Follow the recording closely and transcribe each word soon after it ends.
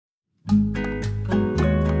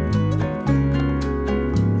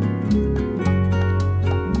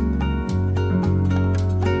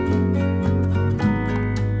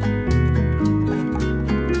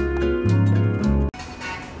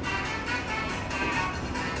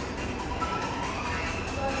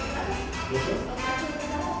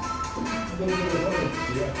Hi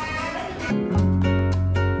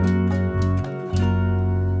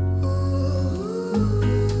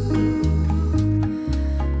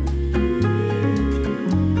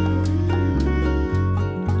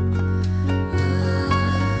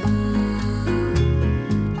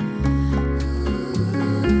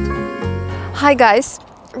guys!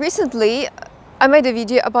 Recently I made a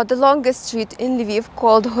video about the longest street in Lviv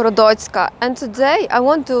called Horodotska, and today I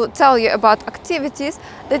want to tell you about activities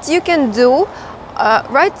that you can do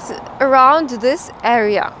right around this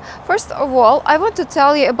area. First of all, I want to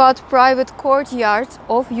tell you about private courtyard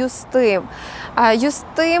of Юстим.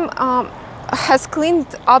 Юстим has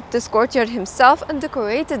cleaned up this courtyard himself and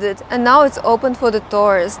decorated it, and now it's open for the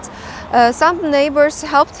tourists. Some neighbors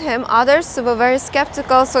helped him, others were very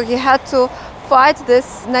skeptical, so he had to fight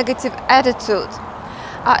this negative attitude.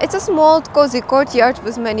 It's a small cozy courtyard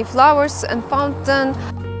with many flowers and fountain.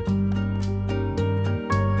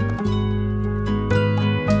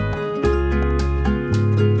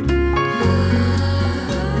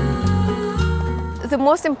 The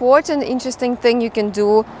most important, interesting thing you can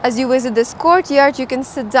do as you visit this courtyard, you can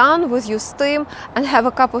sit down with Юстим and have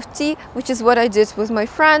a cup of tea, which is what I did with my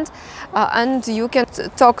friend, and you can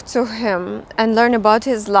talk to him and learn about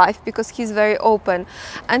his life because he's very open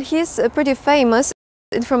and he's pretty famous.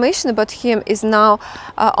 Information about him is now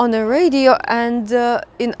on the radio and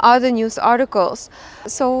in other news articles,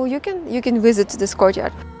 so you can visit this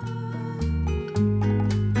courtyard.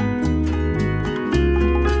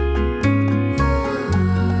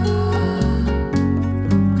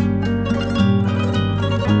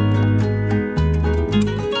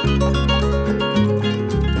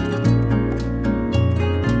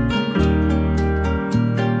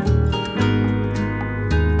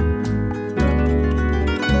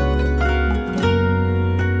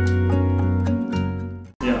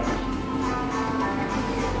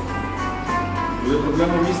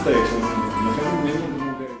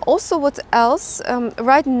 Also, what else?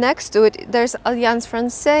 Right next to it, there's Alliance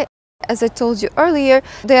Française. As I told you earlier,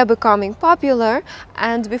 they are becoming popular,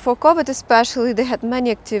 and before COVID especially, they had many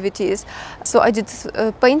activities. So I did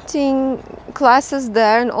painting classes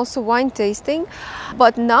there and also wine tasting.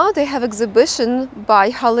 But now they have exhibition by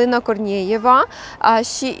Галина Корнєєва.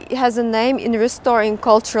 She has a name in restoring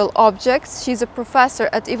cultural objects. She's a professor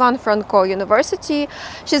at Iván Franko University.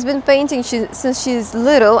 She's been painting since she's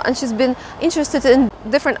little, and she's been interested in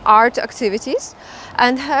different art activities.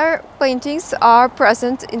 And her paintings are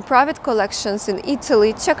present in private collections in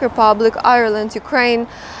Italy, Czech Republic, Ireland, Ukraine,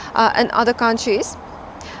 and other countries.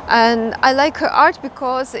 And I like her art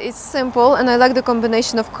because it's simple and I like the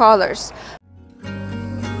combination of colors.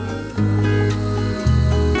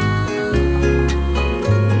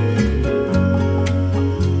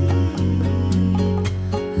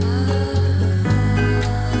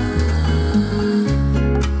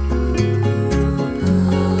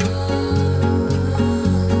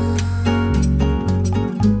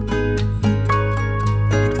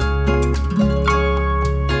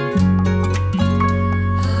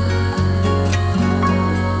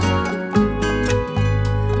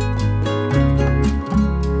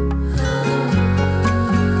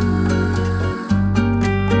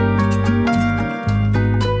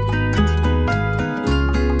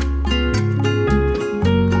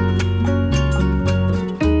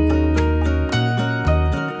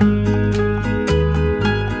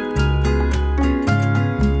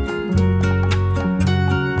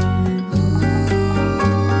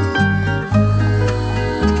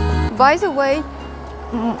 By the way,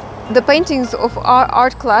 the paintings of our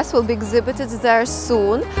art class will be exhibited there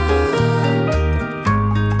soon.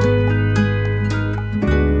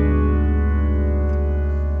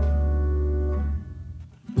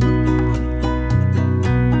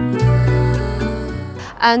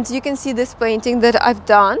 And you can see this painting that I've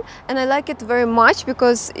done, and I like it very much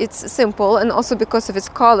because it's simple and also because of its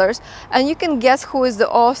colors. And you can guess who is the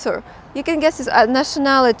author. You can guess his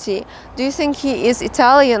nationality. Do you think he is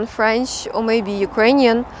Italian, French, or maybe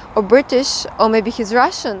Ukrainian, or British, or maybe he's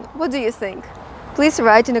Russian? What do you think? Please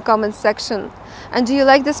write in the comments section. And do you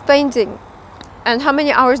like this painting? And how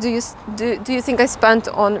many hours do you think I spent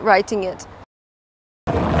on writing it?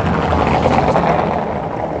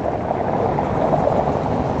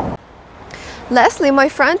 Lastly, my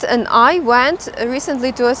friend and I went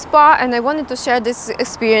recently to a spa, and I wanted to share this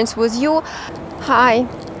experience with you. Hi,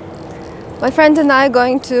 my friend and I are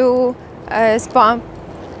going to a spa.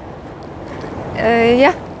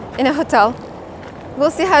 Yeah, in a hotel. We'll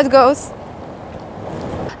see how it goes.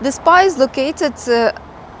 The spa is located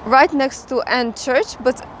right next to N Church,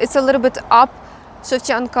 but it's a little bit up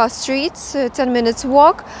Shevchenko Street, 10 minutes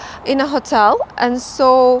walk, in a hotel. And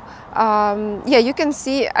so Yeah, you can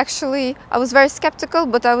see, actually, I was very skeptical,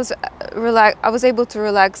 but I was able to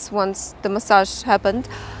relax once the massage happened.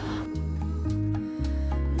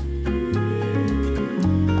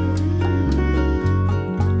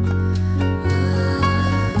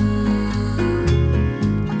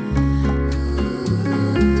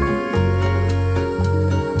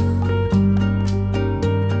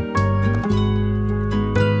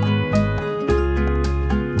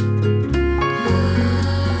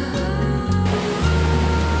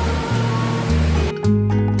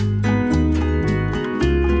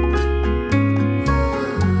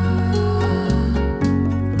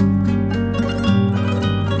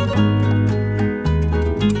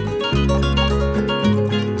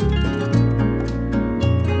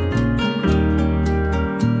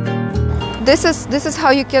 This is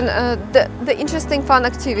how you can, the interesting fun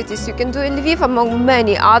activities you can do in Lviv among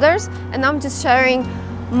many others, and I'm just sharing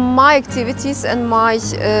my activities and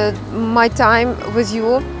my time with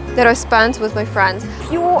you that I spent with my friends.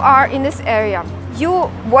 You are in this area,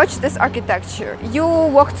 you watched this architecture, you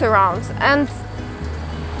walked around, and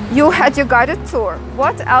you had your guided tour.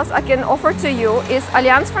 What else I can offer to you is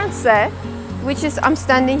Alliance Française, which is, I'm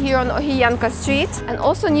standing here on Ohiyanka Street, and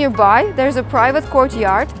also nearby there's a private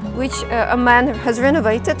courtyard which a man has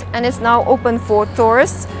renovated and is now open for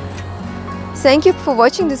tourists. Thank you for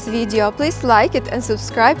watching this video. Please like it and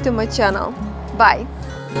subscribe to my channel. Bye!